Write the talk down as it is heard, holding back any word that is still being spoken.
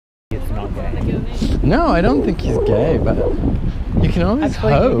not gay. No, I don't think he's gay, but you can always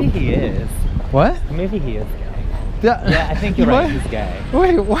hope. Maybe he is. What? Maybe he is gay. Yeah, I think you're right, he's gay.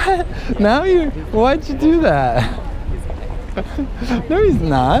 Wait, what? Now why'd you do that? No, he's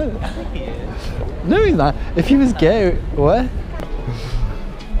not. I think he is. No, he's not. If he was gay, what?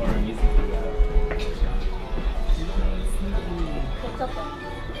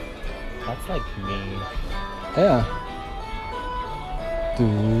 That's like me. Yeah.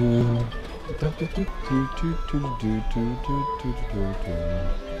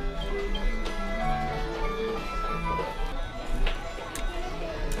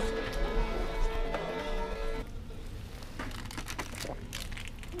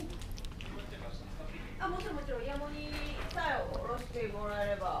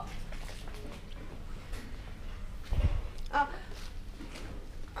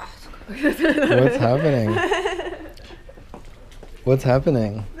 What's happening? What's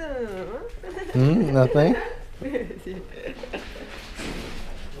happening? Nothing?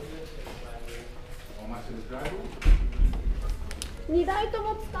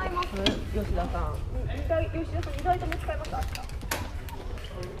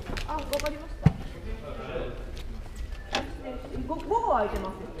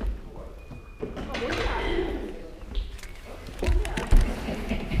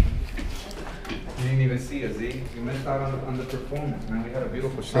 You didn't even see us, Z. You missed out on the performance, man. We had a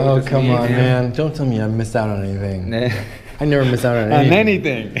beautiful show. Oh, Just come me on, and him. man. Don't tell me I missed out on anything. I never miss out on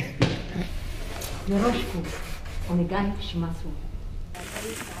anything. anything. よろしくお願いします。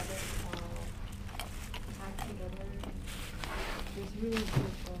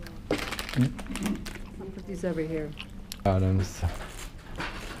 I'll put these over here. Adams.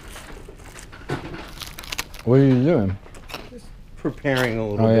 What are you doing? Preparing a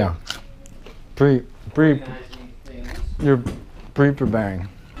little Oh bit. yeah. You're pre-preparing.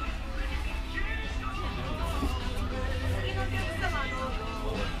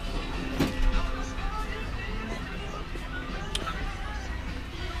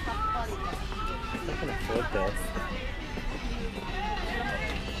 I can afford this.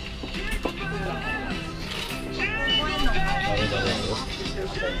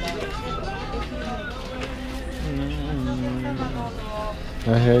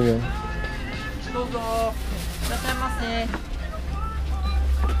 I hear you.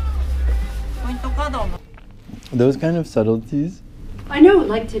 Those kind of subtleties. I know,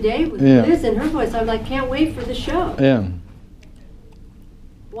 like today with Yeah. Liz and her voice, I'm like, can't wait for the show. Yeah.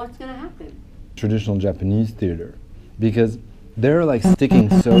 What's gonna happen? Traditional Japanese theater, because they're like sticking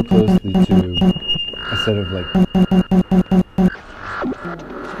so closely to a set of like.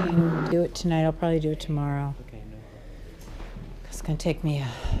 Do it tonight. I'll probably do it tomorrow. Okay, no. It's gonna take me a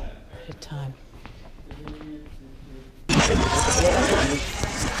bit of time.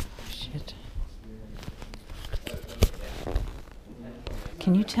 Shit.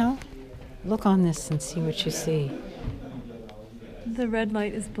 Can you tell? Look on this and see what you see. The red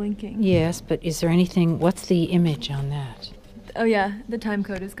light is blinking. Yes, but is there anything? What's the image on that? Oh yeah, the time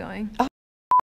code is going.